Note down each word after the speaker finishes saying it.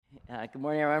Good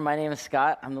morning, everyone. My name is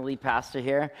Scott. I'm the lead pastor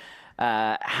here.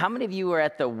 How many of you were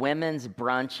at the women's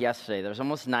brunch yesterday? There's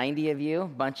almost 90 of you, a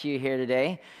bunch of you here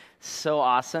today. So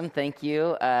awesome. Thank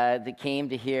you that came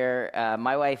to hear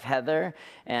my wife, Heather,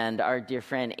 and our dear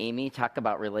friend, Amy, talk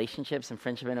about relationships and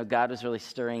friendship. I know God was really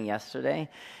stirring yesterday.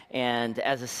 And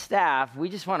as a staff, we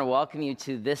just want to welcome you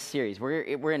to this series.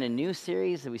 We're in a new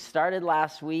series that we started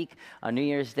last week on New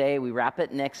Year's Day. We wrap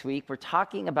it next week. We're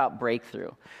talking about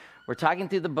breakthrough. We're talking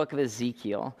through the book of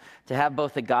Ezekiel to have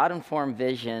both a God-informed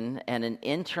vision and an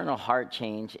internal heart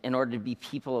change in order to be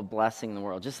people of blessing in the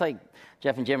world. Just like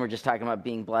Jeff and Jim were just talking about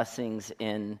being blessings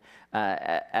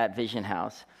at Vision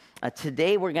House.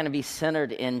 Today we're going to be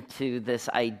centered into this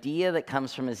idea that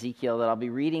comes from Ezekiel that I'll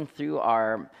be reading through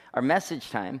our message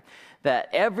time, that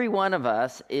every one of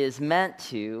us is meant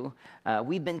to,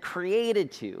 we've been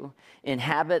created to,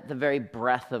 inhabit the very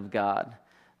breath of God.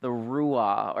 The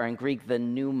ruah, or in Greek, the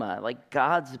pneuma, like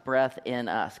God's breath in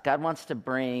us. God wants to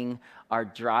bring our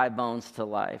dry bones to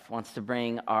life, wants to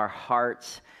bring our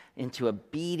hearts into a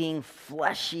beating,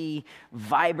 fleshy,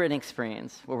 vibrant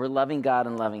experience where we're loving God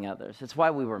and loving others. It's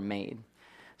why we were made.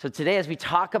 So today, as we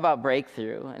talk about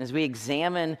breakthrough, and as we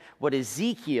examine what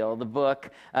Ezekiel, the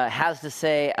book, has to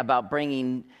say about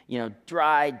bringing,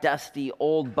 dry, dusty,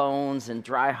 old bones and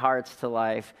dry hearts to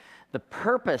life, the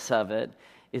purpose of it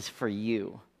is for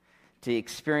you to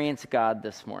experience God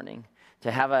this morning,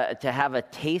 to have a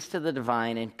taste of the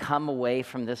divine and come away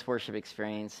from this worship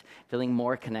experience feeling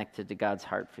more connected to God's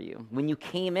heart for you. When you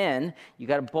came in, you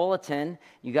got a bulletin,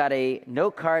 you got a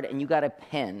note card, and you got a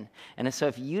pen. And so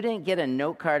if you didn't get a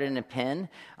note card and a pen,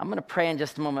 I'm going to pray in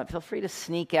just a moment. Feel free to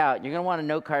sneak out. You're going to want a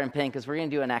note card and pen because we're going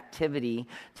to do an activity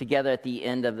together at the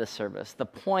end of the service. The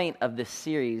point of this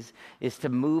series is to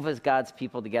move as God's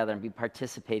people together and be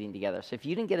participating together. So if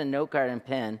you didn't get a note card and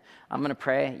pen, I'm going to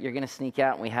pray. You're going to sneak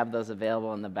out, and we have those available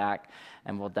in the back,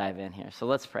 and we'll dive in here. So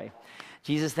let's pray.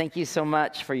 Jesus, thank you so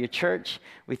much for your church.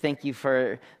 We thank you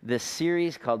for this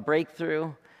series called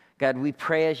Breakthrough. God, we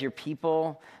pray as your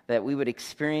people that we would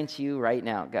experience you right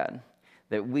now, God,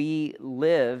 that we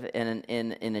live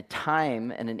in a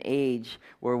time and an age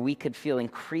where we could feel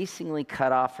increasingly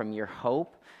cut off from your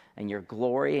hope and your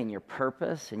glory and your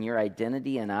purpose and your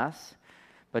identity in us.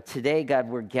 But today, God,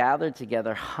 we're gathered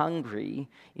together hungry,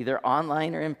 either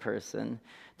online or in person,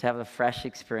 to have a fresh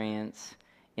experience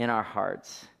in our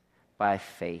hearts by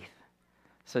faith.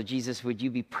 So Jesus, would you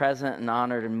be present and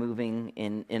honored and moving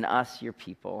in us, your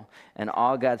people? And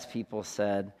all God's people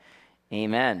said,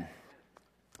 amen.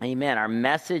 Amen. Our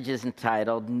message is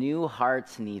entitled, New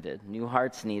Hearts Needed. New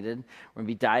Hearts Needed. We're going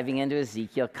to be diving into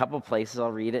Ezekiel, a couple places.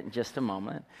 I'll read it in just a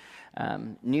moment.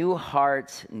 New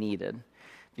Hearts Needed.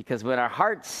 Because when our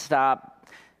hearts stop,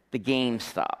 the game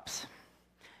stops.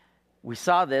 We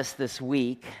saw this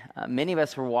week. Many of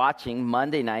us were watching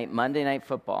Monday Night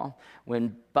Football,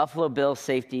 when Buffalo Bills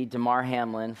safety Damar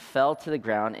Hamlin fell to the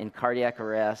ground in cardiac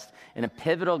arrest in a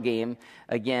pivotal game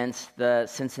against the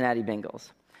Cincinnati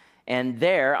Bengals. And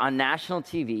there, on national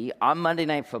TV, on Monday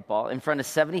Night Football, in front of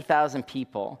 70,000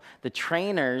 people, the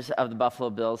trainers of the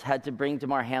Buffalo Bills had to bring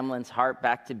Damar Hamlin's heart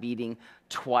back to beating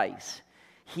twice.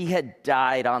 He had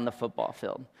died on the football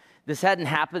field. This hadn't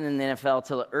happened in the NFL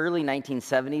until the early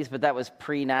 1970s, but that was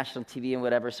pre-national TV and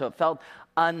whatever, so it felt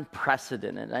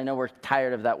unprecedented. I know we're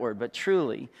tired of that word, but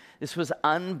truly, this was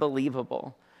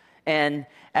unbelievable. And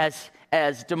as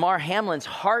Damar Hamlin's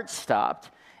heart stopped,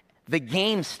 the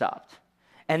game stopped.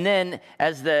 And then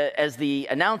as the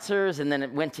announcers, and then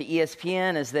it went to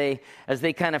ESPN, as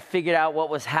they kind of figured out what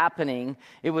was happening,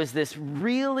 it was this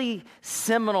really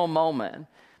seminal moment.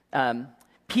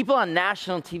 People on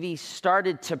national TV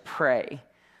started to pray.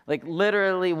 Like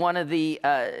literally one of the,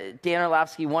 Dan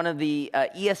Orlovsky, one of the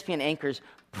ESPN anchors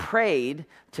prayed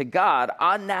to God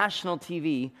on national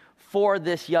TV for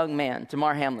this young man,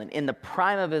 Damar Hamlin, in the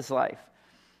prime of his life.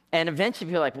 And eventually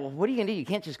people are like, well, what are you going to do? You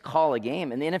can't just call a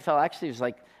game. And the NFL actually was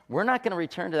like, we're not going to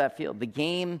return to that field. The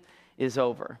game is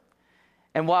over.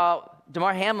 And while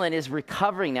Damar Hamlin is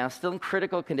recovering now, still in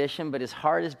critical condition, but his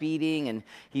heart is beating and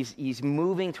he's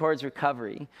moving towards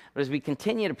recovery. But as we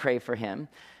continue to pray for him,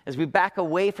 as we back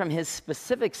away from his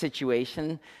specific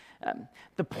situation,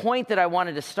 the point that I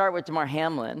wanted to start with Damar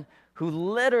Hamlin, who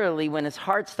literally, when his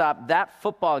heart stopped, that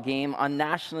football game on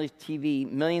national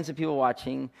TV, millions of people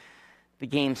watching, the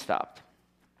game stopped.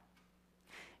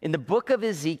 In the book of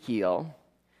Ezekiel,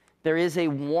 there is a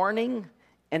warning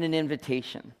and an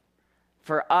invitation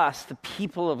for us, the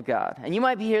people of God. And you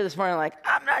might be here this morning like,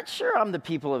 I'm not sure I'm the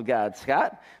people of God,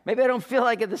 Scott. Maybe I don't feel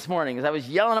like it this morning as I was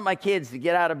yelling at my kids to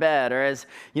get out of bed, or as,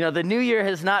 the new year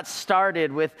has not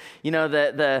started with,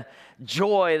 the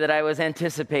joy that I was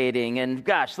anticipating. And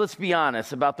gosh, let's be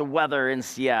honest about the weather in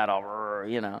Seattle,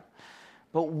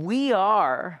 But we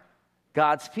are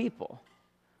God's people.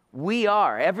 We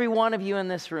are, every one of you in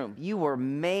this room, you were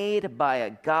made by a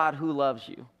God who loves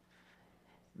you.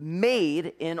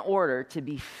 Made in order to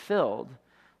be filled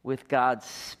with God's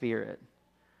Spirit,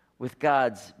 with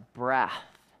God's breath,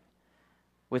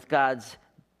 with God's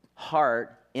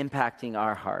heart impacting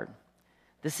our heart.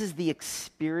 This is the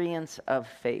experience of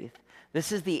faith.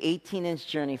 This is the 18-inch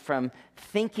journey from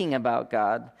thinking about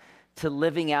God to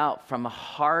living out from a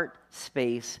heart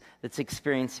space that's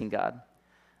experiencing God.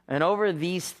 And over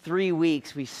these 3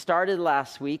 weeks, we started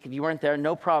last week. If you weren't there,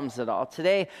 no problems at all.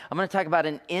 Today, I'm going to talk about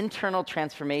an internal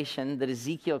transformation that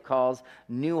Ezekiel calls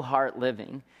new heart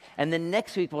living. And then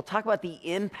next week, we'll talk about the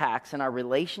impacts in our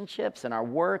relationships and our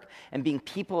work and being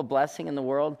people of blessing in the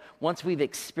world once we've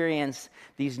experienced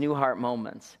these new heart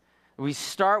moments. We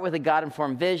start with a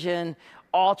God-informed vision.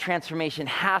 All transformation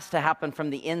has to happen from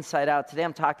the inside out. Today,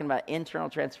 I'm talking about internal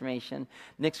transformation.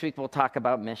 Next week, we'll talk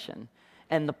about mission.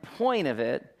 And the point of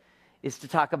it is to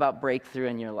talk about breakthrough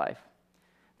in your life.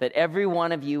 That every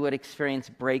one of you would experience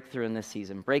breakthrough in this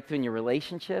season. Breakthrough in your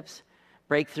relationships,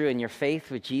 breakthrough in your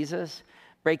faith with Jesus,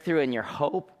 breakthrough in your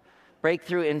hope,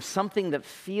 breakthrough in something that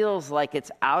feels like it's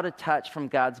out of touch from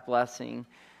God's blessing.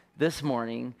 This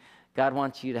morning, God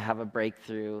wants you to have a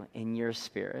breakthrough in your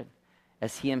spirit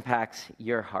as He impacts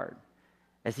your heart,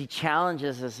 as He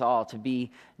challenges us all to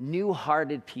be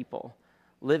new-hearted people,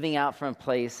 living out from a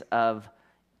place of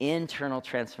internal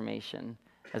transformation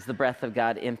as the breath of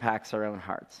God impacts our own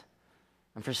hearts.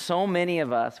 And for so many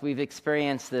of us, we've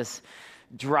experienced this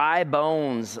dry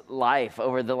bones life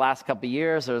over the last couple of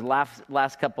years or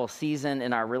last couple of seasons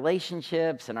in our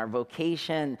relationships, in our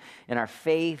vocation, in our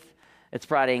faith. It's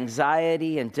brought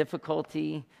anxiety and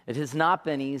difficulty. It has not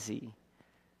been easy.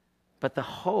 But the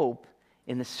hope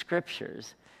in the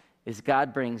scriptures is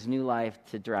God brings new life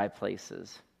to dry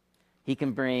places. He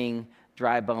can bring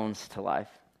dry bones to life.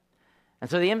 And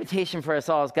so the invitation for us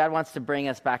all is God wants to bring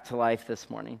us back to life this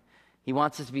morning. He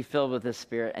wants us to be filled with His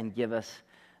Spirit and give us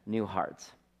new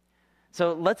hearts.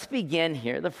 So let's begin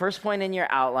here. The first point in your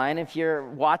outline, if you're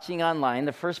watching online,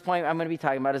 the first point I'm going to be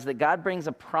talking about is that God brings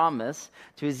a promise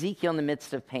to Ezekiel in the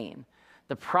midst of pain.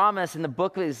 The promise in the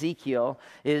book of Ezekiel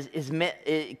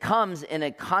it comes in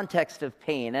a context of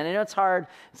pain. And I know it's hard.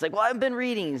 It's like, well, I've been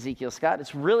reading Ezekiel, Scott.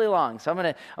 It's really long. So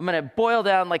I'm gonna boil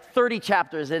down like 30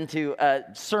 chapters into a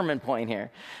sermon point here.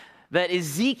 That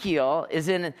Ezekiel is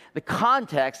in the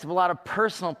context of a lot of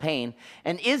personal pain.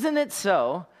 And isn't it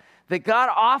so that God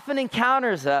often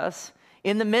encounters us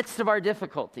in the midst of our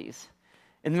difficulties,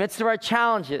 in the midst of our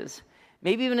challenges,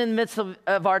 maybe even in the midst of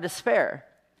our despair?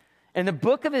 In the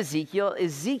book of Ezekiel,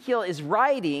 Ezekiel is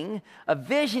writing a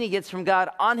vision he gets from God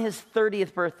on his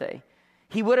 30th birthday.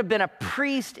 He would have been a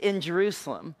priest in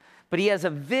Jerusalem, but he has a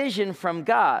vision from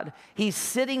God. He's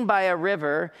sitting by a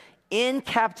river in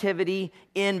captivity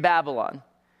in Babylon.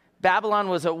 Babylon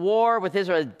was at war with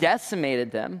Israel, it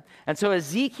decimated them. And so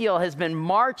Ezekiel has been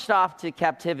marched off to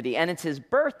captivity, and it's his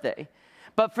birthday.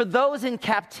 But for those in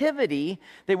captivity,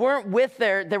 they weren't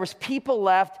there was people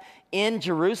left in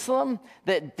Jerusalem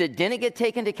that didn't get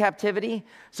taken to captivity.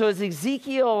 So as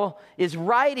Ezekiel is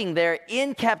writing there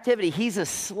in captivity, he's a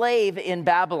slave in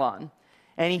Babylon.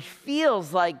 And he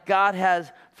feels like God has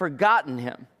forgotten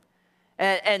him.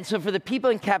 And so for the people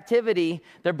in captivity,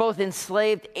 they're both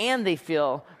enslaved and they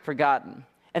feel forgotten.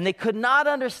 And they could not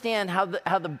understand how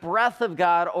the breath of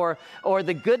God or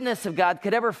the goodness of God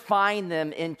could ever find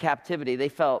them in captivity. They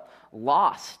felt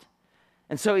lost.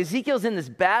 And so Ezekiel's in this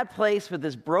bad place with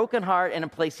this broken heart in a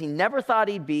place he never thought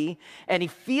he'd be, and he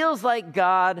feels like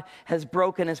God has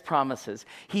broken his promises.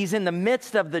 He's in the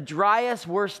midst of the driest,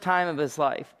 worst time of his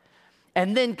life.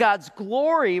 And then God's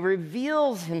glory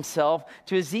reveals himself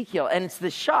to Ezekiel, and it's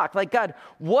the shock. Like, God,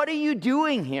 what are you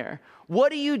doing here?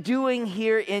 What are you doing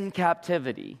here in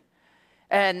captivity?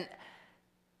 And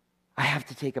I have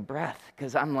to take a breath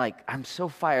because I'm so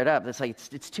fired up. It's like,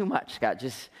 it's too much, Scott.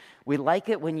 We like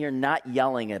it when you're not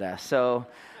yelling at us. So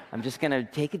I'm just going to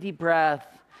take a deep breath.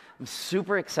 I'm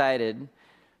super excited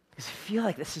because I feel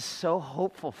like this is so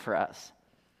hopeful for us.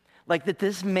 Like that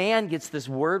this man gets this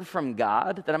word from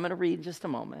God that I'm going to read in just a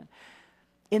moment.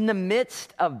 In the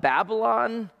midst of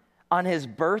Babylon, on his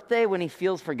birthday when he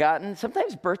feels forgotten.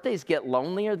 Sometimes birthdays get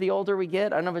lonelier the older we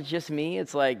get. I don't know if it's just me.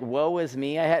 It's like, woe is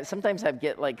me. Sometimes I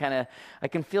get I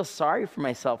can feel sorry for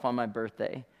myself on my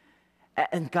birthday.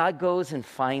 And God goes and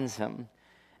finds him,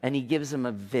 and he gives him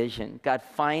a vision. God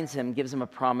finds him, gives him a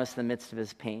promise in the midst of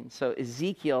his pain. So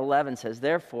Ezekiel 11 says,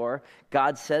 therefore,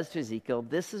 God says to Ezekiel,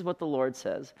 this is what the Lord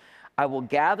says. I will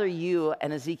gather you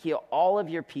and Ezekiel, all of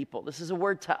your people. This is a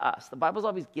word to us. The Bible's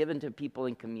always given to people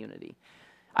in community.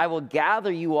 I will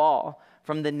gather you all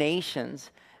from the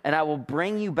nations, and I will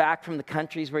bring you back from the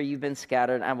countries where you've been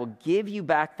scattered, and I will give you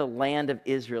back the land of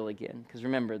Israel again. Because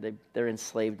remember, they're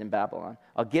enslaved in Babylon.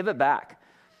 I'll give it back.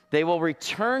 They will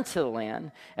return to the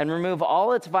land and remove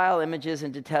all its vile images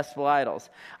and detestable idols.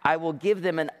 I will give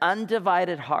them an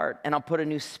undivided heart, and I'll put a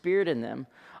new spirit in them.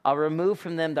 I'll remove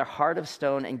from them their heart of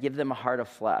stone and give them a heart of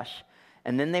flesh.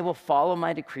 And then they will follow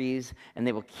my decrees, and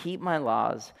they will keep my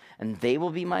laws, and they will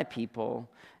be my people,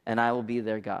 and I will be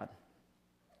their God.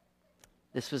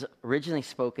 This was originally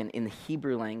spoken in the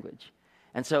Hebrew language.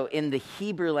 And so in the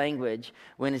Hebrew language,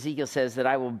 when Ezekiel says that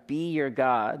I will be your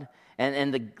God,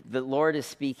 and the Lord is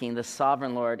speaking, the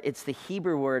sovereign Lord, it's the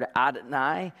Hebrew word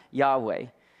Adonai Yahweh,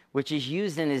 which is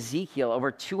used in Ezekiel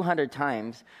over 200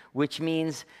 times, which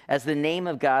means as the name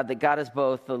of God, that God is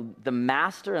both the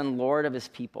master and Lord of his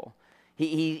people.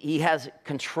 He has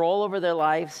control over their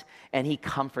lives, and he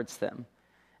comforts them.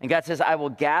 And God says, I will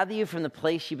gather you from the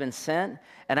place you've been sent,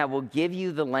 and I will give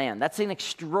you the land. That's an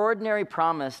extraordinary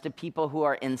promise to people who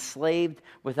are enslaved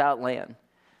without land.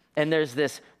 And there's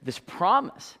this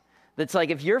promise that's like,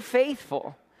 if you're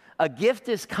faithful, a gift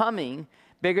is coming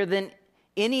bigger than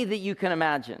any that you can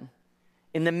imagine.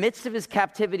 In the midst of his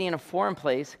captivity in a foreign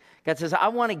place, God says, I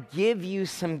want to give you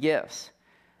some gifts.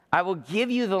 I will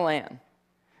give you the land.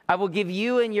 I will give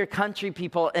you and your country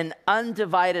people an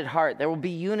undivided heart. There will be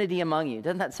unity among you.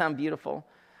 Doesn't that sound beautiful?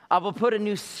 I will put a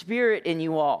new spirit in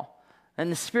you all.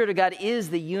 And the Spirit of God is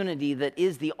the unity that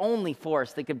is the only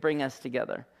force that could bring us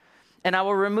together. And I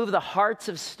will remove the hearts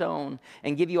of stone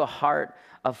and give you a heart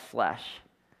of flesh.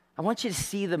 I want you to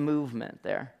see the movement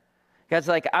there. God's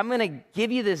like, I'm going to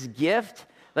give you this gift,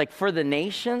 like for the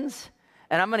nations,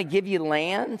 and I'm going to give you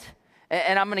land,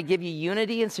 and I'm going to give you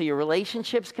unity, and so your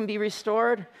relationships can be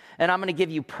restored, and I'm going to give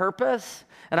you purpose,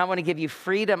 and I'm going to give you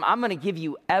freedom. I'm going to give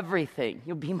you everything.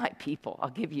 You'll be my people. I'll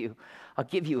give you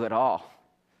it all.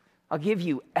 I'll give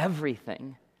you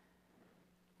everything.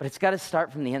 But it's got to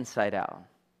start from the inside out.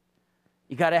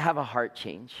 You got to have a heart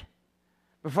change.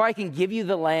 Before I can give you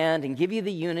the land and give you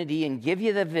the unity and give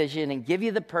you the vision and give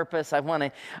you the purpose, I want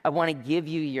to give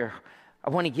you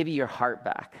your heart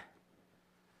back.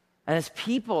 And as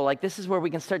people, like, this is where we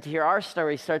can start to hear our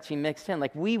story starts to be mixed in.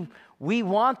 Like, we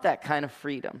want that kind of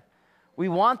freedom. We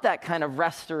want that kind of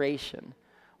restoration.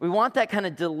 We want that kind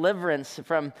of deliverance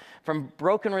from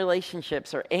broken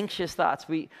relationships or anxious thoughts.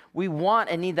 We want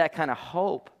and need that kind of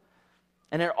hope.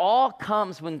 And it all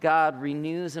comes when God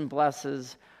renews and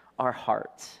blesses our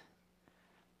hearts.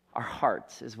 Our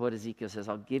hearts is what Ezekiel says.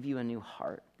 I'll give you a new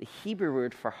heart. The Hebrew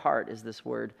word for heart is this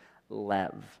word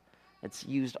lev. It's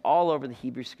used all over the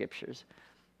Hebrew scriptures.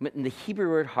 But in the Hebrew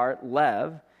word heart,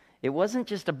 lev, it wasn't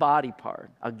just a body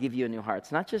part. I'll give you a new heart.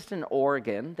 It's not just an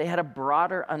organ. They had a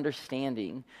broader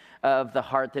understanding of the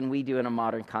heart than we do in a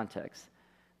modern context.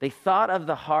 They thought of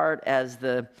the heart as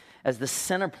the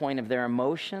center point of their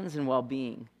emotions and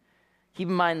well-being. Keep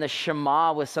in mind, the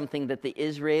Shema was something that the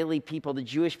Israeli people, the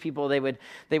Jewish people, they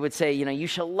would say, you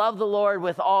shall love the Lord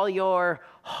with all your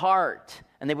heart.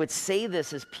 And they would say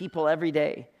this as people every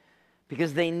day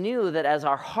because they knew that as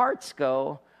our hearts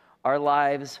go, our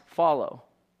lives follow.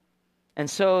 And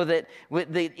so that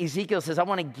Ezekiel says, I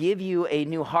want to give you a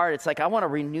new heart. It's like, I want to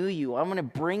renew you. I want to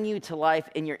bring you to life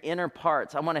in your inner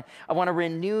parts. I want to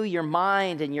renew your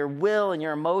mind and your will and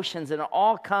your emotions. And it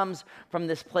all comes from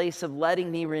this place of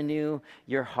letting me renew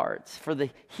your hearts. For the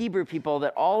Hebrew people,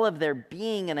 that all of their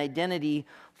being and identity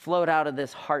flowed out of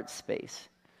this heart space.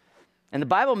 And the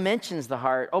Bible mentions the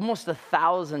heart almost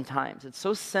 1,000 times. It's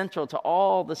so central to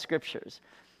all the scriptures.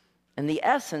 And the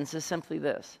essence is simply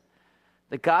this: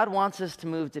 that God wants us to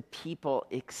move to people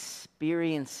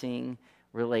experiencing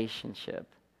relationship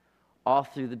all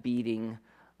through the beating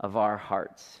of our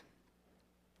hearts.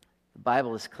 The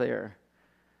Bible is clear.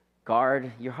 Guard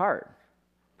your heart.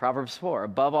 Proverbs 4,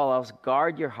 above all else,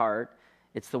 guard your heart.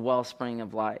 It's the wellspring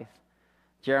of life.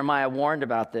 Jeremiah warned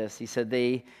about this. He said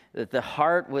that the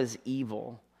heart was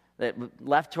evil, that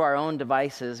left to our own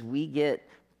devices, we get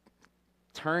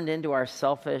turned into our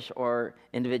selfish or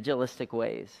individualistic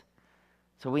ways.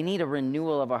 So we need a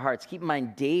renewal of our hearts. Keep in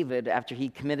mind, David, after he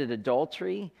committed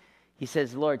adultery, he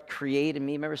says, Lord, create in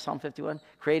me, remember Psalm 51?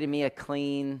 Create in me a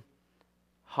clean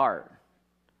heart.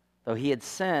 Though he had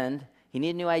sinned, he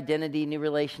needed new identity, new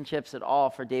relationships. It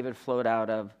all for David flowed out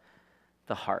of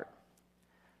the heart.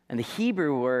 And the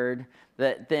Hebrew word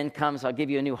that then comes, I'll give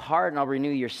you a new heart and I'll renew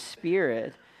your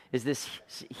spirit, is this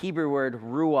Hebrew word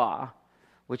ruah,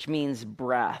 which means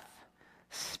breath,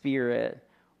 spirit,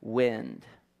 wind.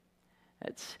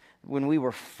 It's when we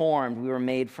were formed, we were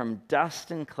made from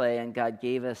dust and clay, and God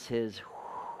gave us his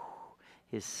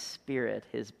spirit,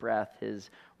 his breath,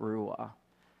 his ruah.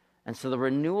 And so the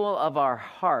renewal of our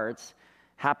hearts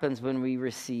happens when we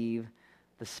receive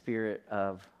the Spirit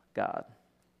of God.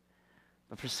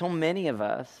 But for so many of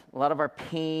us, a lot of our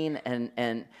pain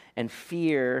and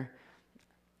fear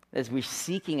as we're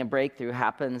seeking a breakthrough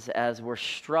happens as we're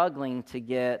struggling to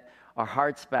get our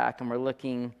hearts back, and we're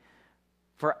looking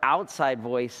for outside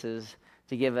voices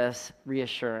to give us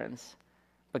reassurance.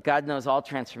 But God knows all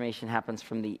transformation happens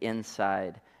from the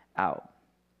inside out.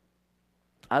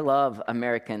 I love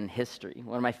American history.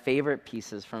 One of my favorite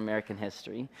pieces from American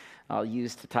history I'll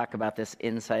use to talk about this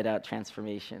inside-out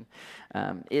transformation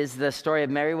is the story of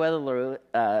Meriwether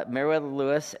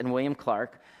Lewis and William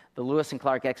Clark, the Lewis and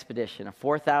Clark expedition, a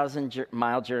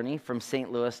 4,000-mile journey from St.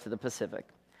 Louis to the Pacific.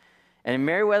 And in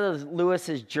Meriwether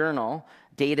Lewis's journal,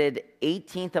 dated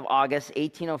 18th of August,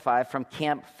 1805, from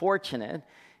Camp Fortunate,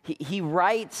 he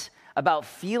writes about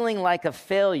feeling like a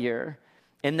failure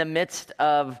in the midst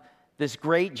of this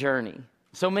great journey.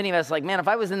 So many of us like, man, if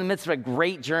I was in the midst of a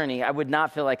great journey, I would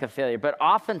not feel like a failure. But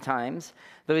oftentimes,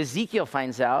 though Ezekiel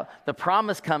finds out, the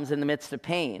promise comes in the midst of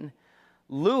pain.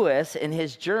 Lewis, in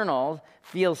his journal,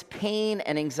 feels pain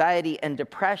and anxiety and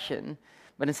depression,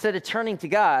 but instead of turning to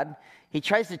God, he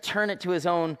tries to turn it to his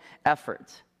own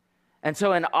efforts. And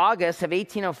so in August of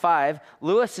 1805,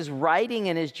 Lewis is writing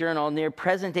in his journal near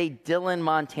present-day Dillon,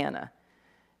 Montana.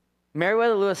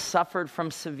 Meriwether Lewis suffered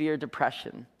from severe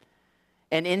depression.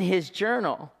 And in his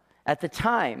journal, at the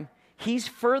time, he's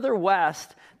further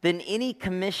west than any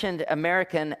commissioned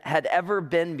American had ever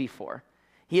been before.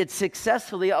 He had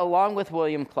successfully, along with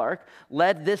William Clark,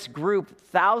 led this group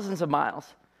thousands of miles.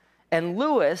 And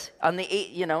Lewis,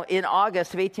 in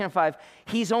August of 1805,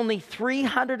 he's only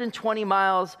 320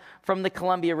 miles from the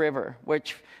Columbia River,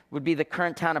 which would be the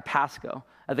current town of Pasco,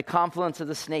 at the confluence of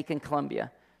the Snake and Columbia.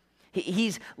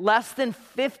 He's less than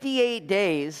 58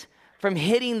 days from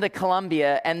hitting the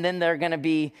Columbia, and then they're going to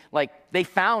be they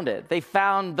found it. They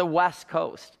found the West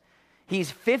Coast.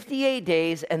 He's 58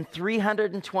 days and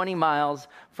 320 miles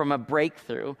from a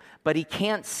breakthrough, but he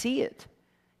can't see it.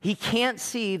 He can't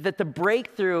see that the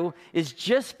breakthrough is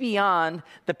just beyond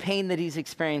the pain that he's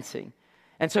experiencing.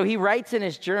 And so he writes in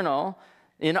his journal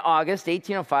in August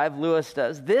 1805, Lewis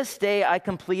does, "This day I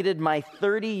completed my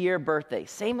 30-year birthday."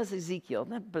 Same as Ezekiel.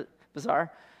 Isn't that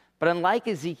bizarre? But unlike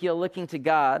Ezekiel looking to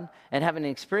God and having an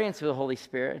experience with the Holy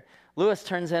Spirit, Lewis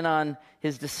turns in on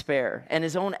his despair and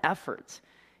his own efforts.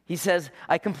 He says,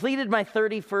 "I completed my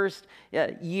 31st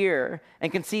year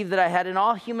and conceived that I had in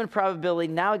all human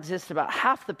probability now exist about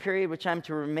half the period which I'm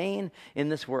to remain in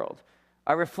this world.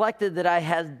 I reflected that I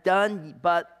had done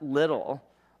but little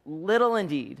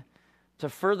indeed, to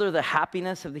further the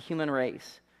happiness of the human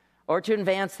race or to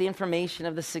advance the information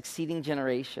of the succeeding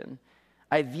generation.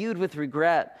 I viewed with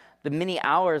regret the many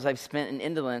hours I've spent in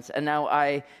indolence, and now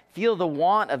I feel the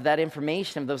want of that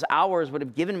information of those hours would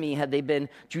have given me had they been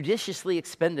judiciously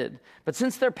expended. But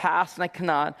since they're past and I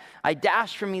cannot, I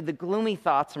dash from me the gloomy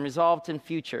thoughts and resolved in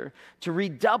future to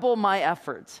redouble my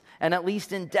efforts and at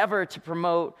least endeavor to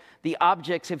promote the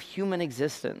objects of human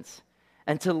existence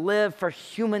and to live for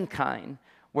humankind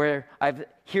where I've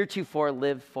heretofore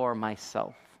lived for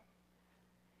myself."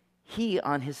 He,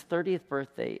 on his 30th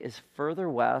birthday, is further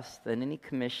west than any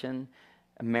commissioned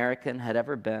American had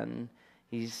ever been.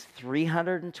 He's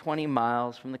 320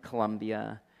 miles from the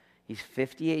Columbia. He's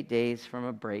 58 days from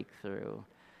a breakthrough,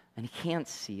 and he can't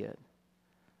see it.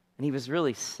 And he was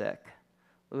really sick.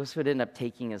 Lewis would end up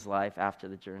taking his life after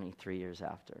the journey 3 years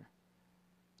after.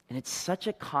 And it's such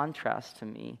a contrast to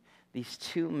me, these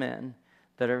two men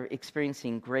that are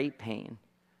experiencing great pain.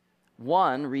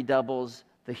 One redoubles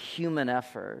the human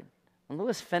effort. And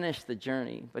Lewis finished the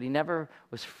journey, but he never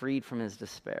was freed from his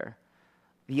despair.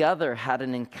 The other had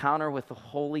an encounter with the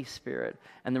Holy Spirit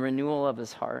and the renewal of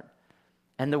his heart.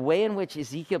 And the way in which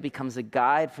Ezekiel becomes a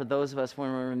guide for those of us when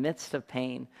we're in the midst of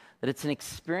pain, that it's an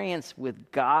experience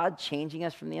with God changing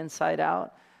us from the inside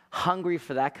out, hungry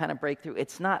for that kind of breakthrough.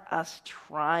 It's not us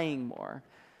trying more.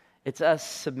 It's us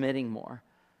submitting more.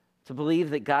 To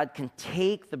believe that God can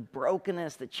take the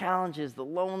brokenness, the challenges, the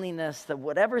loneliness, the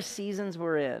whatever seasons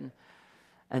we're in,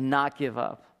 and not give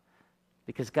up,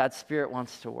 because God's Spirit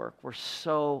wants to work. We're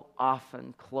so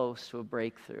often close to a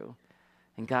breakthrough,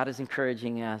 and God is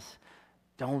encouraging us,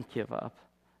 don't give up.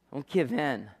 Don't give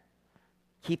in.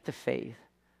 Keep the faith.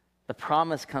 The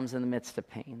promise comes in the midst of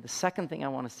pain. The second thing I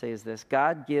want to say is this: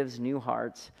 God gives new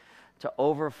hearts to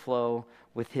overflow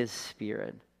with his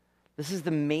Spirit. This is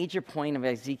the major point of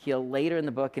Ezekiel. Later in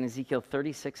the book, in Ezekiel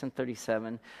 36 and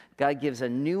 37, God gives a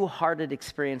new-hearted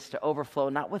experience to overflow,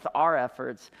 not with our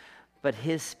efforts, but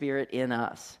his Spirit in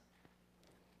us.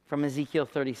 From Ezekiel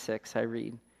 36, I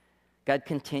read, God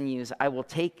continues, I will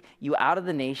take you out of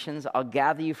the nations. I'll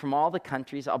gather you from all the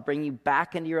countries. I'll bring you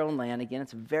back into your own land again.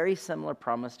 It's a very similar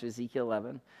promise to Ezekiel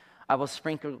 11. I will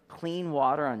sprinkle clean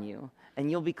water on you, and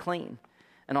you'll be clean.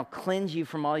 And I'll cleanse you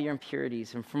from all your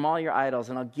impurities and from all your idols,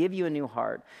 and I'll give you a new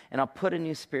heart, and I'll put a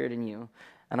new spirit in you.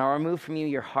 And I'll remove from you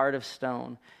your heart of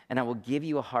stone, and I will give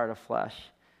you a heart of flesh.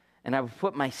 And I will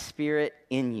put my spirit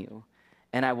in you.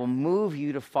 And I will move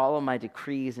you to follow my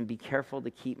decrees and be careful to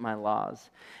keep my laws.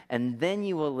 And then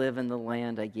you will live in the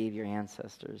land I gave your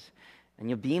ancestors. And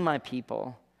you'll be my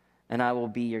people, and I will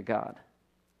be your God.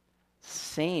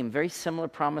 Same, very similar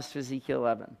promise to Ezekiel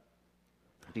 11.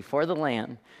 Before the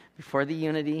land, before the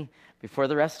unity, before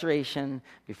the restoration,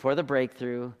 before the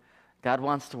breakthrough, God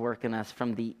wants to work in us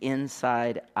from the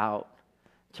inside out,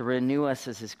 to renew us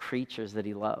as his creatures that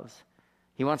he loves.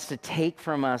 He wants to take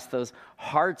from us those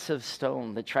hearts of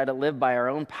stone that try to live by our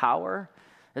own power,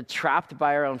 that trapped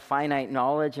by our own finite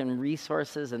knowledge and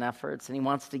resources and efforts. And he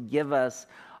wants to give us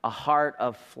a heart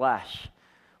of flesh,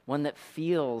 one that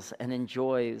feels and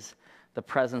enjoys the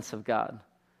presence of God,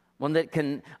 one that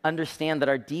can understand that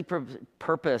our deeper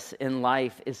purpose in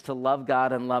life is to love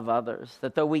God and love others,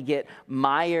 that though we get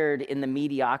mired in the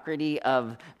mediocrity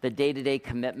of the day-to-day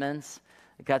commitments,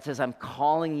 God says, I'm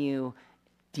calling you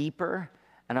deeper,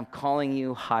 and I'm calling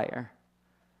you higher.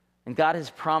 And God has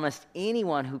promised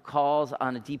anyone who calls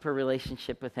on a deeper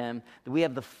relationship with him that we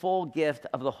have the full gift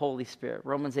of the Holy Spirit.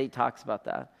 Romans 8 talks about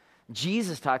that.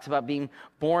 Jesus talks about being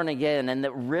born again and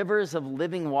that rivers of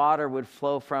living water would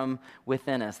flow from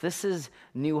within us. This is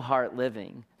new heart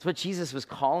living. It's what Jesus was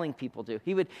calling people to.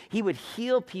 He would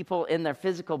heal people in their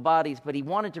physical bodies, but he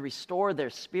wanted to restore their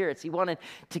spirits. He wanted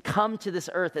to come to this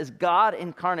earth as God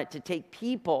incarnate to take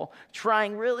people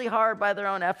trying really hard by their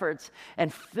own efforts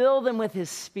and fill them with his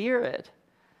Spirit,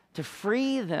 to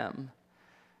free them,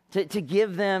 to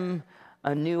give them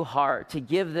a new heart, to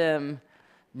give them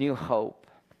new hope.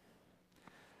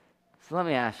 So let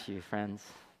me ask you, friends,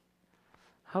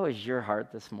 how is your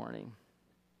heart this morning?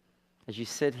 As you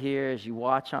sit here, as you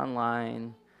watch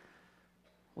online,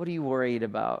 what are you worried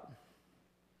about?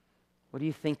 What do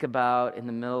you think about in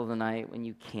the middle of the night when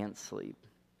you can't sleep?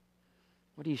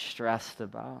 What are you stressed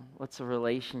about? What's a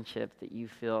relationship that you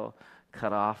feel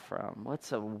cut off from?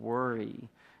 What's a worry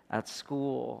at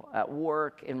school, at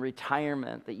work, in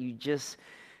retirement that you just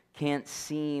can't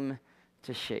seem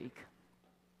to shake?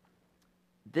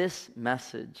 This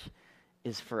message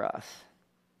is for us.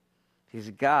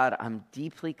 Because God, I'm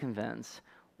deeply convinced,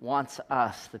 wants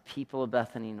us, the people of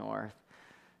Bethany North,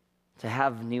 to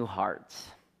have new hearts,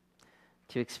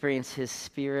 to experience his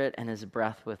Spirit and his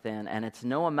breath within. And it's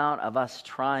no amount of us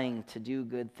trying to do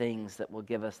good things that will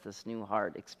give us this new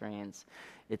heart experience.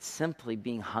 It's simply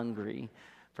being hungry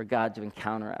for God to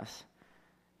encounter us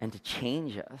and to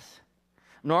change us.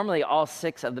 Normally, all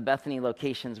 6 of the Bethany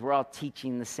locations, we're all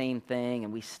teaching the same thing,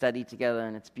 and we study together,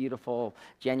 and it's beautiful.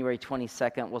 January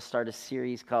 22nd, we'll start a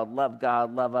series called Love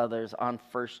God, Love Others on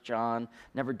 1 John.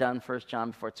 Never done 1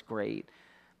 John before. It's great.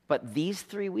 But these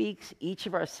 3 weeks, each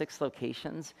of our 6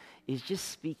 locations is just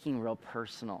speaking real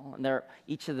personal. And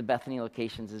each of the Bethany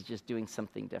locations is just doing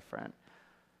something different.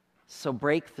 So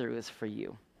breakthrough is for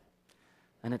you,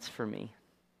 and it's for me,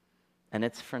 and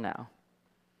it's for now.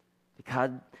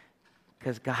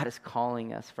 Because God is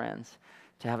calling us, friends,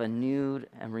 to have a new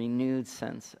and renewed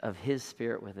sense of his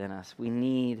Spirit within us. We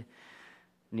need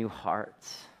new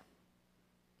hearts.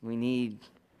 We need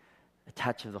a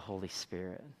touch of the Holy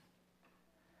Spirit.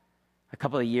 A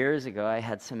couple of years ago, I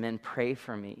had some men pray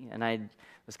for me, and I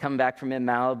was coming back from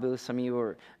Malibu. Some of you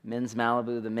were Men's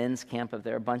Malibu, the men's camp up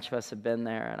there. A bunch of us have been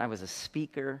there, and I was a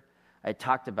speaker. I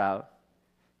talked about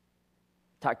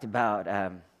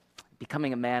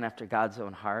becoming a man after God's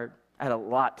own heart. I had a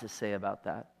lot to say about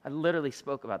that. I literally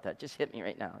spoke about that. Just hit me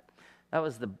right now. That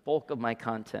was the bulk of my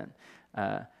content,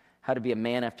 how to be a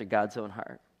man after God's own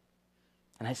heart.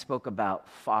 And I spoke about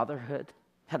fatherhood.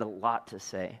 Had a lot to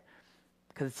say.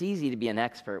 Because it's easy to be an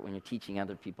expert when you're teaching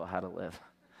other people how to live.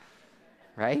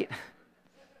 Right?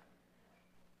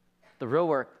 The real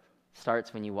work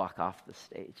starts when you walk off the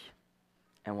stage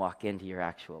and walk into your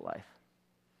actual life.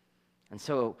 And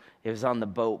so it was on the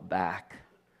boat back.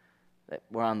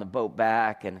 We're on the boat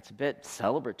back, and it's a bit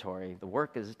celebratory. The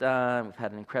work is done. We've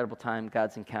had an incredible time.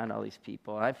 God's encountered all these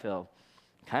people. I feel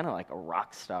kind of like a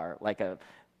rock star, like a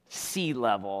sea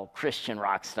level Christian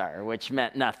rock star, which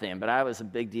meant nothing, but I was a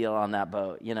big deal on that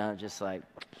boat, just like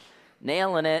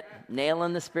nailing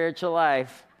the spiritual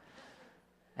life.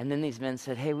 And then these men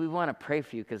said, hey, we want to pray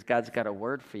for you because God's got a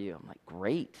word for you. I'm like,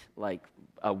 great. Like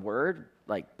a word,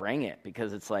 like bring it,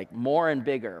 because it's like more and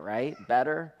bigger, right?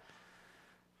 Better.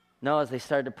 No, as they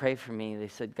started to pray for me, they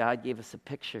said, God gave us a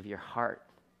picture of your heart.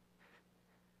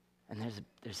 And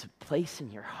there's a place in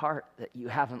your heart that you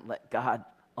haven't let God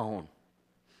own.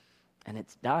 And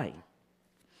it's dying.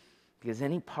 Because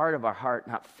any part of our heart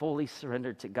not fully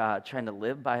surrendered to God, trying to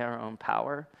live by our own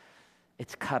power,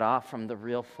 it's cut off from the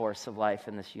real force of life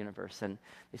in this universe. And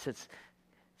they said,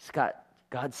 Scott,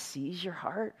 God sees your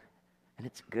heart, and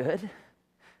it's good,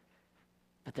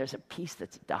 but there's a piece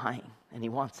that's dying, and he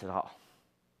wants it all.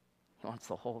 He wants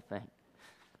the whole thing.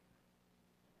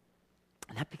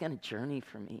 And that began a journey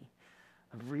for me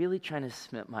of really trying to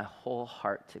submit my whole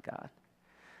heart to God.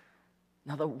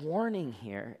 Now, the warning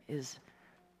here is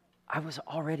I was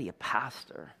already a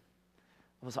pastor.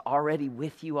 I was already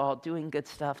with you all doing good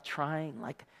stuff, trying.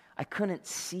 Like, I couldn't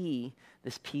see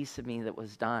this piece of me that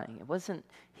was dying. It wasn't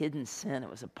hidden sin. It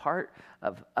was a part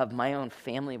of my own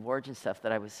family of origin stuff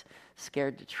that I was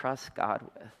scared to trust God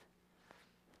with.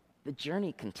 The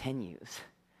journey continues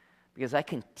because I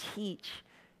can teach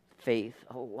faith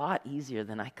a lot easier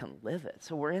than I can live it.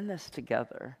 So we're in this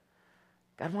together.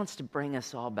 God wants to bring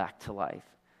us all back to life.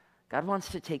 God wants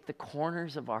to take the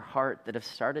corners of our heart that have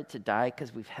started to die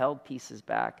because we've held pieces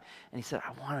back. And he said,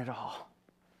 I want it all.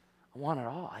 I want it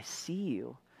all. I see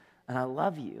you and I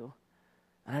love you.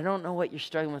 And I don't know what you're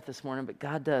struggling with this morning, but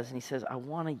God does. And he says, I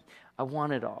want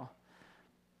it all.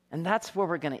 And that's where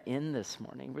we're going to end this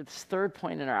morning. This third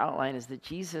point in our outline is that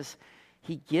Jesus,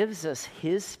 he gives us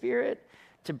his spirit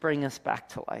to bring us back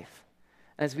to life.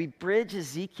 As we bridge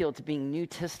Ezekiel to being New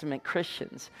Testament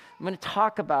Christians, I'm going to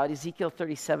talk about Ezekiel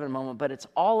 37 in a moment, but it's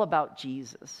all about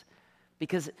Jesus.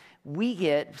 Because we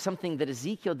get something that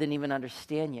Ezekiel didn't even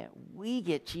understand yet. We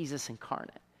get Jesus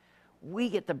incarnate. We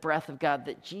get the breath of God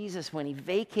that Jesus, when he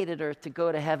vacated earth to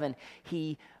go to heaven,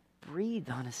 he breathed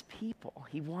on his people.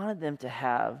 He wanted them to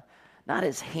have not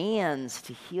his hands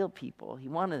to heal people. He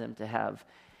wanted them to have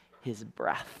his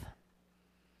breath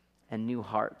and new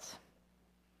hearts.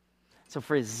 So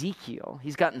for Ezekiel,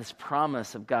 he's gotten this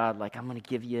promise of God, like, I'm going to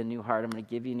give you a new heart. I'm going to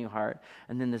give you a new heart.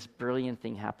 And then this brilliant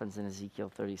thing happens in Ezekiel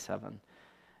 37.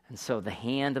 And so the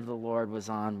hand of the Lord was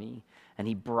on me, and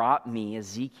he brought me,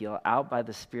 Ezekiel, out by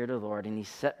the Spirit of the Lord, and he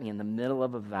set me in the middle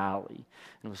of a valley, and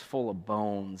it was full of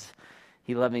bones.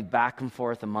 He led me back and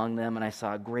forth among them, and I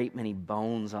saw a great many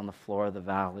bones on the floor of the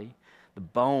valley, the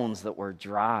bones that were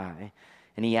dry.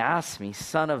 And he asked me,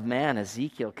 Son of man,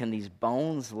 Ezekiel, can these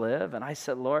bones live? And I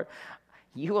said, Lord,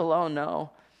 you alone know.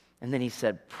 And then he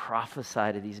said,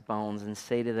 prophesy to these bones and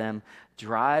say to them,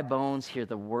 dry bones, hear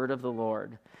the word of the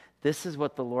Lord. This is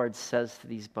what the Lord says to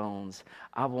these bones.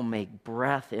 I will make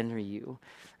breath enter you,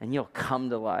 and you'll come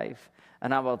to life.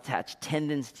 And I will attach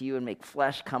tendons to you and make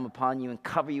flesh come upon you and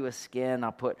cover you with skin.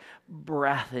 I'll put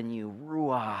breath in you,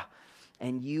 ruah,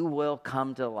 and you will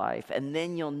come to life. And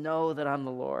then you'll know that I'm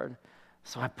the Lord.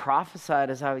 So I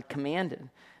prophesied as I was commanded.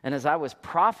 And as I was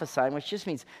prophesying, which just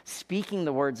means speaking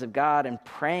the words of God and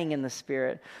praying in the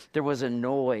Spirit, there was a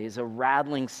noise, a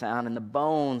rattling sound, and the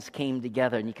bones came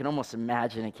together. And you can almost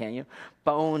imagine it, can't you?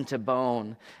 Bone to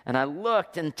bone. And I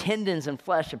looked, and tendons and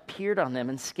flesh appeared on them,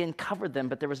 and skin covered them,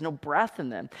 but there was no breath in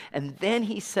them. And then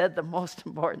he said the most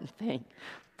important thing.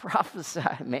 Prophesy,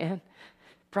 man.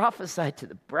 Prophesy to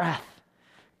the breath.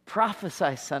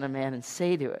 Prophesy, Son of Man, and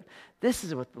say to it, this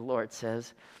is what the Lord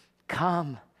says.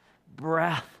 Come,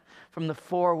 breath from the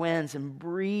four winds, and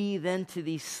breathe into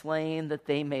these slain that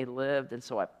they may live. And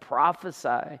so I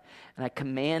prophesied, and I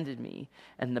commanded me,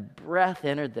 and the breath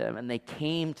entered them, and they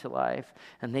came to life,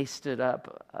 and they stood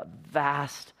up, a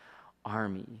vast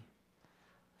army.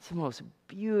 It's the most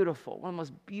beautiful, one of the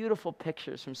most beautiful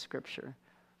pictures from Scripture.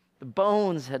 The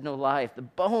bones had no life. The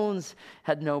bones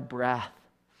had no breath.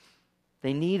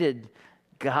 They needed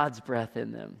God's breath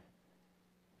in them.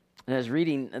 And I was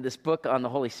reading this book on the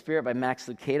Holy Spirit by Max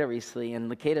Lucado recently,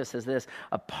 and Lucado says this,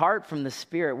 apart from the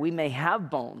Spirit, we may have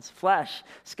bones, flesh,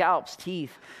 scalps,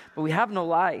 teeth, but we have no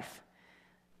life.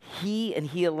 He and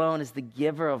He alone is the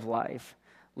giver of life.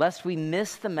 Lest we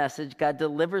miss the message, God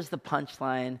delivers the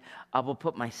punchline, I will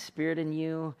put my Spirit in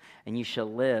you, and you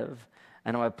shall live.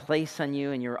 And I will place on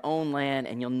you in your own land,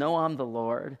 and you'll know I'm the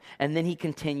Lord. And then he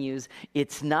continues,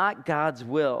 it's not God's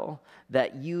will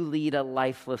that you lead a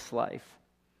lifeless life.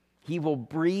 He will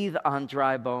breathe on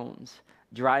dry bones.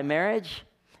 Dry marriage,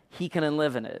 he can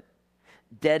live in it.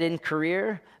 Dead in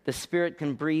career, the Spirit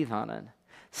can breathe on it.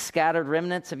 scattered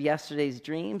remnants of yesterday's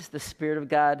dreams, the Spirit of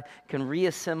God can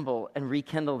reassemble and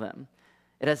rekindle them.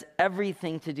 It has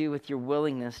everything to do with your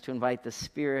willingness to invite the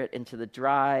Spirit into the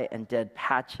dry and dead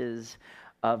patches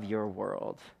of your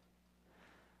world.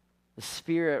 The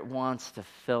Spirit wants to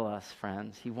fill us,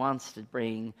 friends. He wants to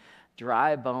bring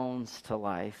dry bones to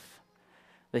life.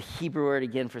 The Hebrew word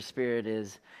again for spirit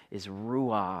is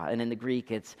ruah, and in the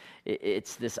Greek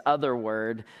it's this other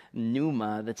word,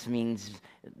 pneuma, that means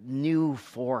new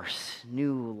force,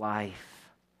 new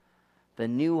life. The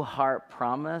new heart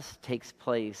promise takes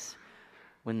place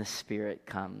when the Spirit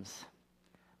comes.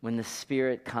 When the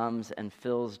Spirit comes and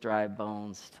fills dry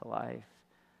bones to life.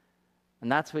 And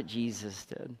that's what Jesus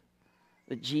did.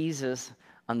 That Jesus,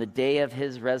 on the day of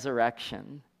his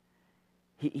resurrection,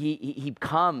 he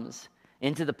comes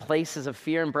into the places of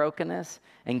fear and brokenness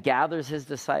and gathers his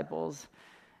disciples,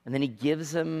 and then he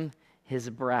gives them his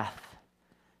breath,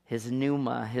 his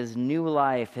pneuma, his new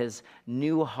life, his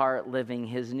new heart living,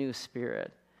 his new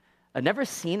spirit. I've never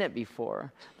seen it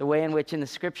before, the way in which in the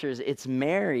scriptures it's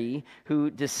Mary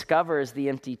who discovers the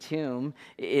empty tomb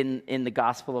in the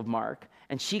Gospel of Mark.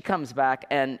 And she comes back,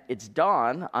 and it's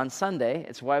dawn on Sunday.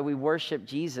 It's why we worship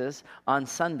Jesus on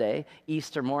Sunday,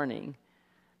 Easter morning.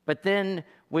 But then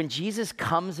when Jesus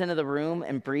comes into the room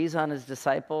and breathes on his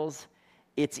disciples,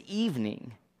 it's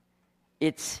evening.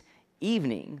 It's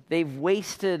evening. They've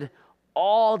wasted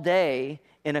all day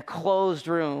in a closed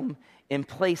room in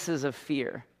places of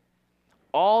fear.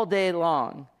 All day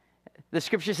long. The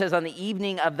scripture says on the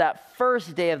evening of that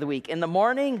first day of the week, in the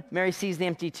morning, Mary sees the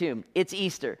empty tomb. It's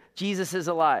Easter. Jesus is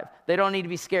alive. They don't need to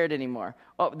be scared anymore.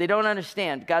 Oh, they don't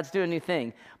understand. God's doing a new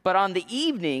thing. But on the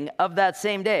evening of that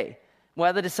same day,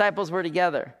 while the disciples were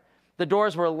together, the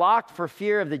doors were locked for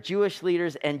fear of the Jewish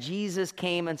leaders, and Jesus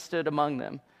came and stood among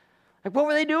them. Like, what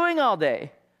were they doing all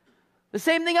day? The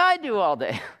same thing I do all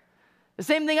day. The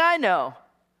same thing I know.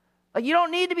 Like, you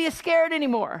don't need to be scared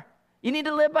anymore. You need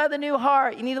to live by the new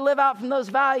heart. You need to live out from those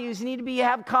values. You need to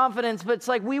have confidence. But it's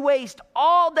like we waste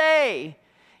all day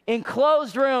in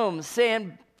closed rooms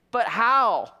saying, but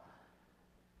how?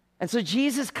 And so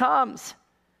Jesus comes.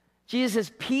 Jesus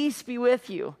says, peace be with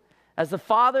you. As the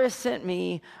Father has sent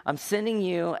me, I'm sending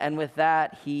you. And with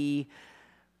that, he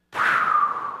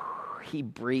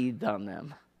breathed on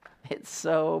them. It's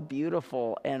so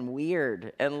beautiful and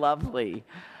weird and lovely.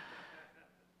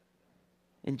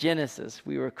 In Genesis,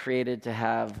 we were created to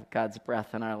have God's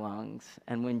breath in our lungs.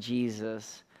 And when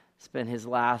Jesus spent his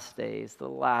last days, the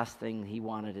last thing he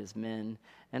wanted his men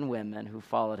and women who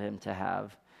followed him to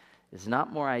have is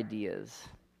not more ideas,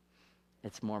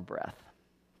 it's more breath.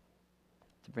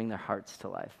 To bring their hearts to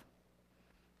life,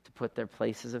 to put their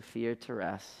places of fear to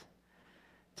rest,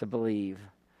 to believe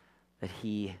that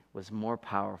he was more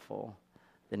powerful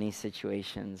than any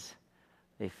situations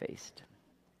they faced.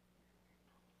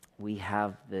 We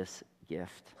have this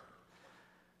gift.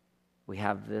 We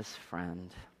have this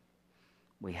friend.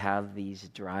 We have these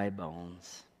dry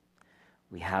bones.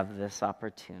 We have this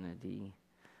opportunity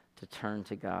to turn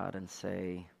to God and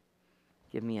say,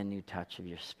 give me a new touch of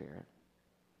your Spirit.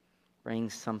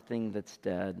 Bring something that's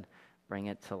dead, bring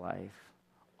it to life.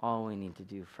 All we need to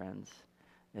do, friends,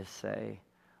 is say,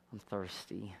 I'm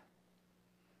thirsty.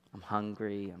 I'm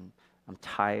hungry. I'm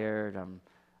tired.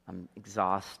 I'm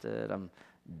exhausted. I'm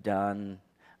done.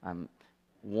 I'm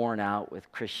worn out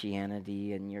with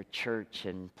Christianity and your church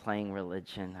and playing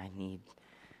religion.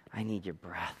 I need your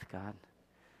breath, God.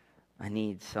 I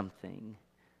need something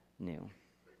new.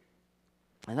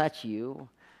 And that's you.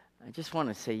 I just want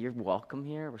to say you're welcome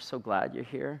here. We're so glad you're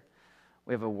here.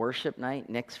 We have a worship night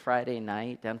next Friday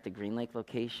night down at the Green Lake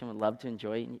location. We'd love to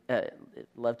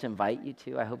invite you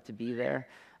to. I hope to be there.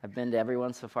 I've been to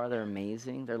everyone so far. They're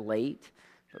amazing. They're late.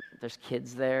 But there's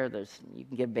kids there. You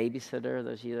can get a babysitter.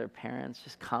 There's either parents.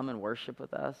 Just come and worship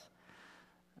with us.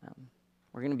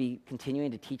 We're going to be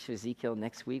continuing to teach Ezekiel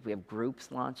next week. We have groups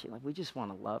launching. We just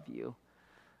want to love you.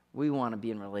 We want to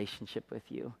be in relationship with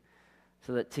you,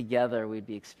 so that together we'd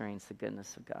be experiencing the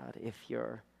goodness of God. If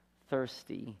you're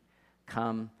thirsty,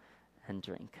 come and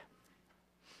drink.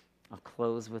 I'll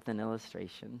close with an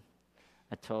illustration.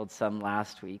 I told some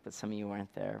last week, but some of you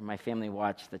weren't there. My family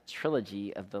watched the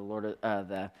trilogy of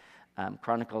the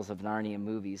Chronicles of Narnia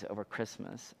movies over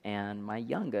Christmas, and my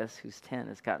youngest, who's 10,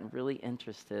 has gotten really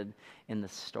interested in the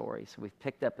story. So we've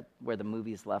picked up where the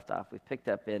movies left off. We've picked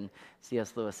up in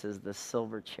C.S. Lewis's The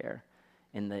Silver Chair,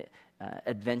 in the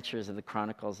Adventures of the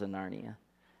Chronicles of Narnia.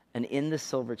 And in The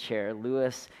Silver Chair,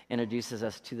 Lewis introduces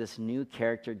us to this new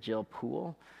character, Jill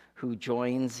Poole, who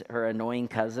joins her annoying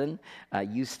cousin,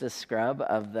 Eustace Scrubb,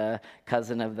 of the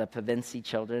cousin of the Pevensey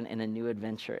children, in a new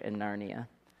adventure in Narnia.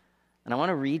 And I want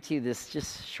to read to you this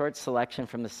just short selection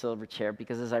from the silver chair,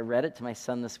 because as I read it to my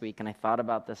son this week and I thought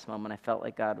about this moment, I felt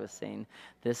like God was saying,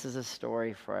 this is a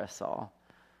story for us all.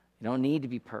 You don't need to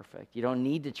be perfect. You don't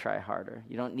need to try harder.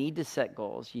 You don't need to set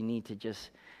goals. You need to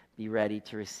just be ready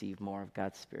to receive more of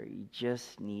God's Spirit. You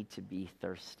just need to be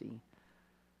thirsty.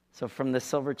 So from the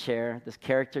silver chair, this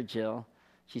character Jill,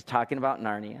 she's talking about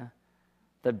Narnia.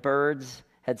 The birds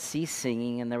had ceased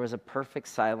singing, and there was a perfect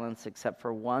silence except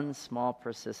for one small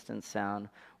persistent sound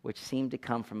which seemed to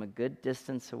come from a good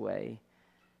distance away.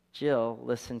 Jill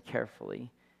listened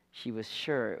carefully. She was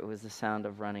sure it was the sound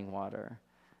of running water.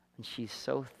 And she's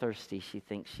so thirsty she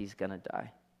thinks she's going to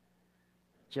die.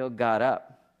 Jill got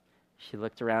up. She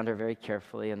looked around her very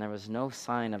carefully, and there was no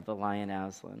sign of the lion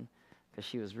Aslan, because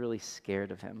she was really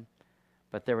scared of him.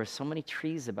 But there were so many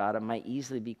trees about him, might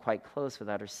easily be quite close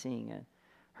without her seeing it.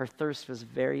 Her thirst was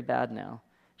very bad now.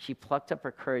 She plucked up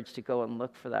her courage to go and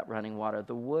look for that running water.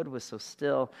 The wood was so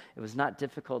still, it was not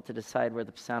difficult to decide where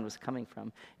the sound was coming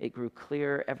from. It grew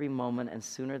clearer every moment and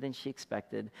sooner than she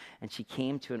expected, and she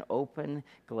came to an open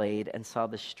glade and saw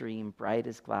the stream, bright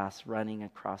as glass, running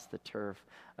across the turf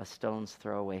a stone's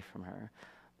throw away from her.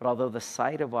 But although the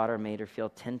sight of water made her feel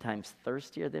 10 times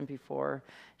thirstier than before,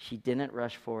 she didn't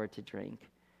rush forward to drink.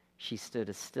 She stood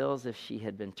as still as if she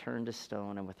had been turned to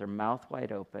stone, and with her mouth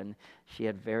wide open, she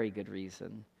had very good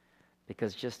reason,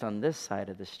 because just on this side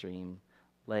of the stream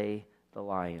lay the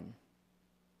lion.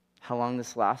 How long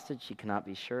this lasted, she cannot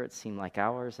be sure. It seemed like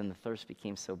hours, and the thirst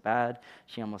became so bad,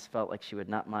 she almost felt like she would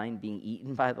not mind being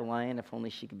eaten by the lion if only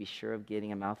she could be sure of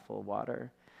getting a mouthful of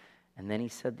water. And then he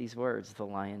said these words, the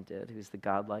lion did, who's the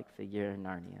godlike figure in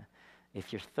Narnia.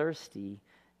 If you're thirsty,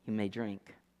 you may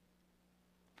drink.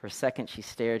 For a second, she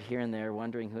stared here and there,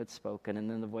 wondering who had spoken, and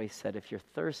then the voice said, if you're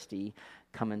thirsty,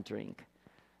 come and drink.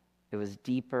 It was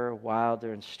deeper,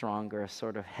 wilder, and stronger, a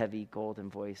sort of heavy, golden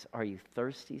voice. Are you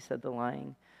thirsty, said the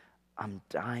lion. I'm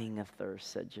dying of thirst,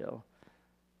 said Jill.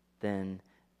 Then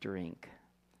drink,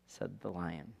 said the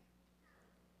lion.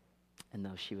 And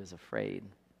though she was afraid,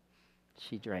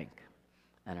 she drank,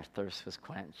 and her thirst was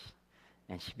quenched,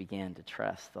 and she began to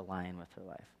trust the lion with her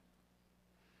life.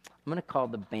 I'm going to call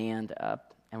the band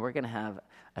up, and we're going to have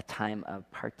a time of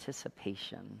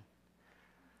participation.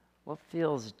 What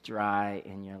feels dry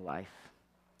in your life?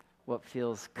 What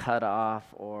feels cut off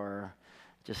or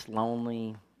just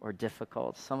lonely or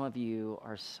difficult? Some of you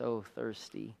are so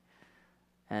thirsty,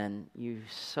 and you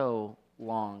so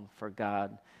long for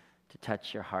God to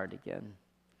touch your heart again.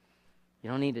 You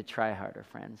don't need to try harder,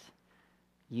 friends.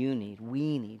 We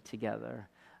need together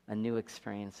a new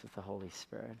experience with the Holy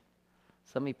Spirit.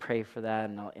 So let me pray for that,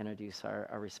 and I'll introduce our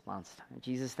response time.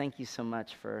 Jesus, thank you so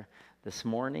much for this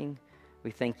morning.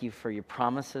 We thank you for your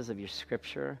promises of your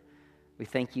scripture. We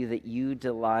thank you that you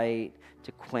delight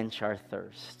to quench our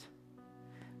thirst,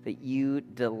 that you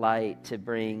delight to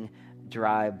bring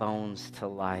dry bones to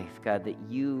life. God, that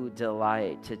you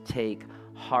delight to take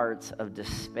hearts of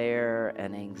despair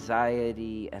and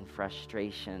anxiety and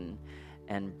frustration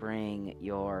and bring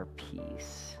your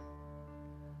peace.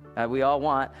 We all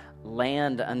want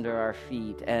land under our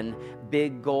feet and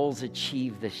big goals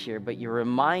achieved this year, but you're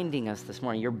reminding us this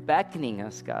morning, you're beckoning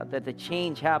us, God, that the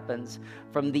change happens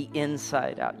from the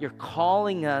inside out. You're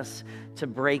calling us to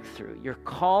breakthrough. You're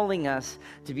calling us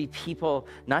to be people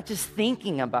not just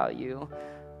thinking about you,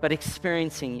 but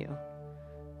experiencing you.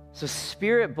 So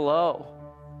Spirit, blow.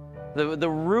 The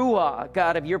ruah,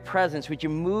 God, of your presence, would you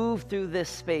move through this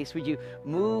space? Would you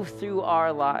move through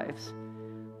our lives?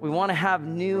 We want to have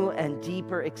new and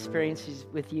deeper experiences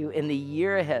with you in the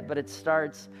year ahead, but it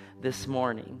starts this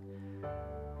morning.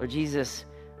 Lord Jesus,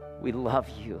 we love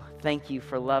you. Thank you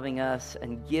for loving us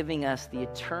and giving us the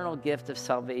eternal gift of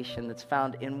salvation that's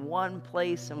found in one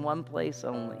place and one place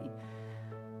only,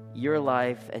 your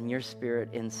life and your Spirit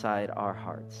inside our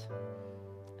hearts.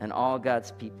 And all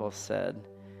God's people said,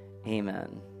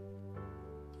 amen.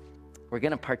 We're going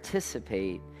to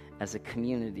participate as a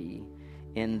community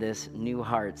in this New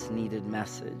Hearts Needed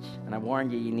message. And I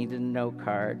warned you, you needed a note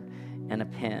card and a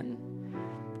pen.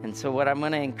 And so what I'm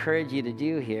going to encourage you to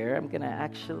do here, I'm going to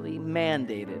actually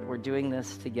mandate it. We're doing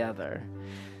this together.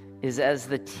 Is as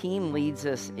the team leads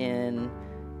us in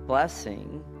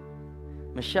blessing,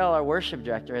 Michelle, our worship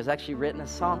director, has actually written a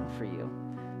song for you.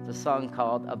 It's a song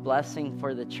called A Blessing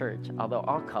for the Church, although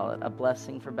I'll call it A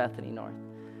Blessing for Bethany North.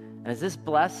 And as this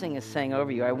blessing is saying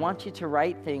over you, I want you to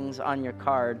write things on your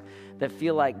card that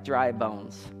feel like dry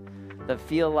bones, that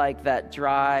feel like that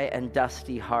dry and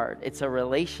dusty heart. It's a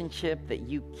relationship that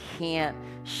you can't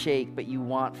shake, but you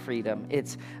want freedom.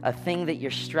 It's a thing that you're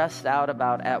stressed out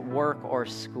about at work or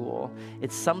school.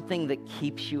 It's something that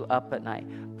keeps you up at night.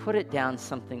 Put it down,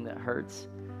 something that hurts.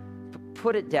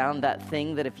 Put it down, that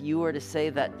thing that if you were to say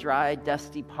that dry,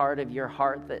 dusty part of your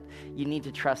heart that you need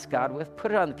to trust God with,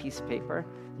 put it on the piece of paper.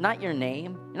 Not your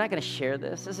name. You're not going to share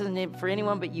this. This isn't for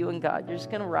anyone but you and God. You're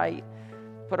just going to write.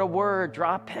 Put a word,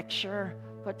 draw a picture,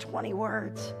 put 20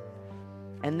 words.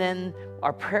 And then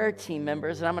our prayer team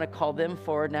members, and I'm going to call them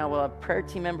forward now. We'll have prayer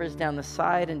team members down the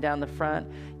side and down the front.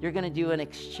 You're going to do an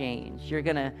exchange. You're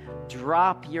going to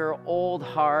drop your old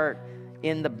heart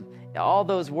in all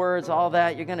those words, all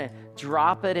that. You're going to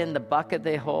drop it in the bucket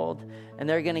they hold, and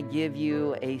they're going to give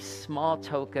you a small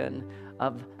token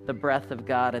of the breath of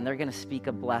God, and they're going to speak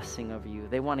a blessing over you.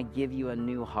 They want to give you a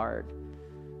new heart.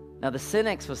 Now, the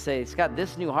cynics will say, Scott,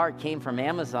 this new heart came from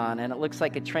Amazon, and it looks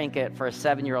like a trinket for a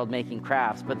 7-year-old making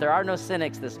crafts. But there are no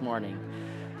cynics this morning.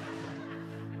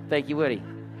 Thank you, Woody.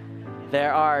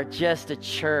 There are just a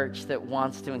church that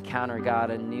wants to encounter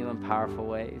God in new and powerful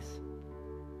ways.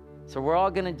 So we're all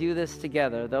going to do this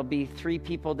together. There'll be 3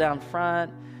 people down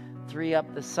front, 3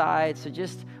 up the side. So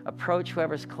just approach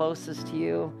whoever's closest to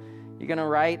you. You're going to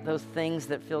write those things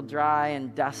that feel dry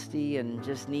and dusty and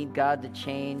just need God to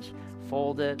change.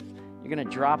 Fold it. You're going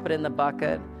to drop it in the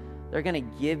bucket. They're going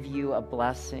to give you a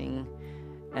blessing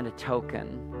and a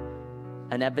token,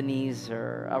 an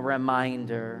Ebenezer, a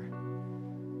reminder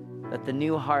that the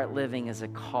new heart living is a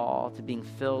call to being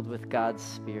filled with God's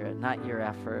Spirit, not your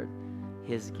effort,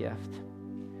 His gift.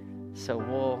 So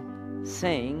we'll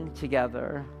sing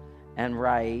together and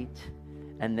write,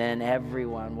 and then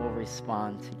everyone will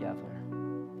respond together.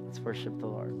 Let's worship the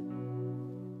Lord.